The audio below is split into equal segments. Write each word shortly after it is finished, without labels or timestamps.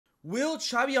Will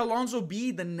Xabi Alonso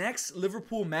be the next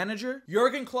Liverpool manager?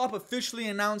 Jurgen Klopp officially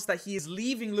announced that he is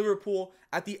leaving Liverpool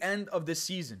at the end of this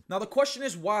season. Now the question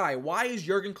is why? Why is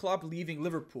Jurgen Klopp leaving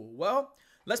Liverpool? Well,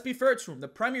 let's be fair to him. The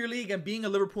Premier League and being a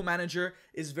Liverpool manager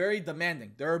is very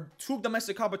demanding. There are 2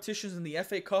 domestic competitions in the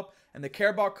FA Cup and the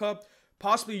Carabao Cup,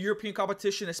 possibly European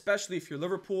competition, especially if you're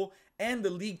Liverpool, and the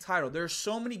league title. There are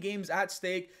so many games at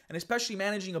stake, and especially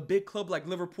managing a big club like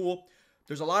Liverpool,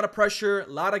 there's a lot of pressure, a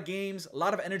lot of games, a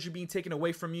lot of energy being taken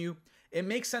away from you. It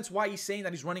makes sense why he's saying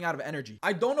that he's running out of energy.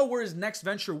 I don't know where his next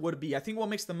venture would be. I think what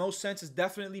makes the most sense is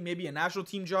definitely maybe a national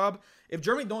team job. If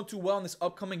Germany don't do well in this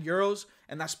upcoming Euros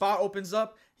and that spot opens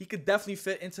up, he could definitely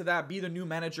fit into that, be the new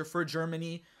manager for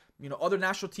Germany. You know, other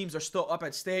national teams are still up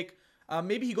at stake.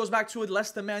 Maybe he goes back to a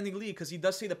less demanding league because he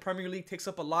does say the Premier League takes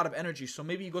up a lot of energy. So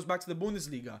maybe he goes back to the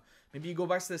Bundesliga. Maybe he goes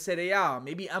back to the Serie A.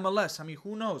 Maybe MLS. I mean,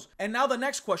 who knows? And now the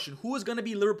next question. Who is going to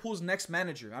be Liverpool's next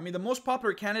manager? I mean, the most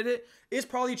popular candidate is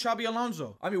probably Xabi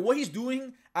Alonso. I mean, what he's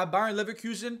doing at Bayern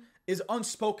Leverkusen is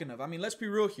unspoken of. I mean, let's be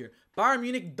real here. Bayern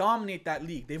Munich dominate that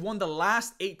league. They've won the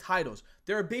last 8 titles.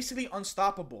 They're basically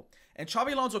unstoppable. And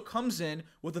Xabi Alonso comes in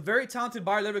with a very talented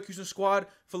Bayer Leverkusen squad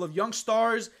full of young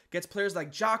stars, gets players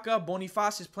like Xhaka,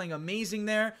 Boniface is playing amazing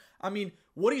there. I mean,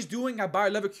 what he's doing at Bayer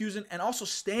Leverkusen and also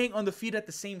staying on the feet at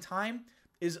the same time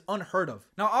is unheard of.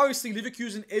 Now, obviously,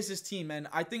 Leverkusen is his team, and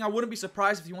I think I wouldn't be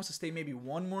surprised if he wants to stay maybe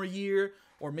 1 more year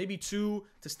or maybe 2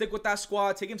 to stick with that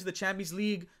squad, take him to the Champions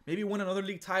League, maybe win another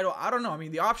league title. I don't know. I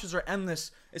mean, the options are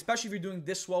endless, especially if you're doing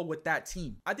this well with that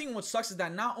team. I think what sucks is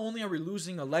that not only are we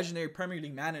losing a legendary Premier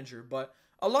League manager, but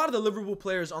a lot of the Liverpool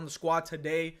players on the squad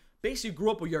today basically grew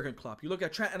up with Jurgen Klopp. You look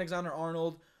at Trent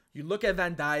Alexander-Arnold, you look at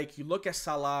Van Dijk, you look at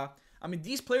Salah. I mean,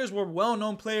 these players were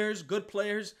well-known players, good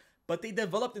players, but they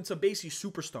developed into basically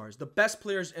superstars, the best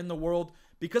players in the world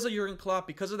because of Jurgen Klopp,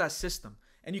 because of that system.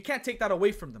 And you can't take that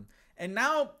away from them. And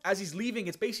now, as he's leaving,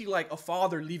 it's basically like a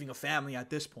father leaving a family at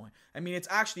this point. I mean, it's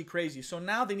actually crazy. So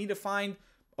now they need to find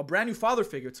a brand new father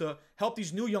figure to help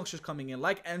these new youngsters coming in,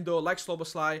 like Endo, like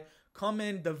Szoboszlai, come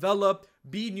in, develop,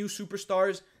 be new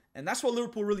superstars. And that's what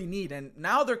Liverpool really need. And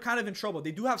now they're kind of in trouble.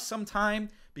 They do have some time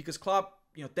because Klopp,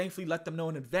 thankfully let them know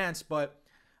in advance. But,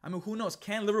 I mean, who knows?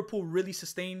 Can Liverpool really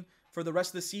sustain for the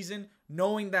rest of the season,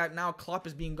 knowing that now Klopp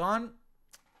is being gone?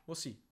 We'll see.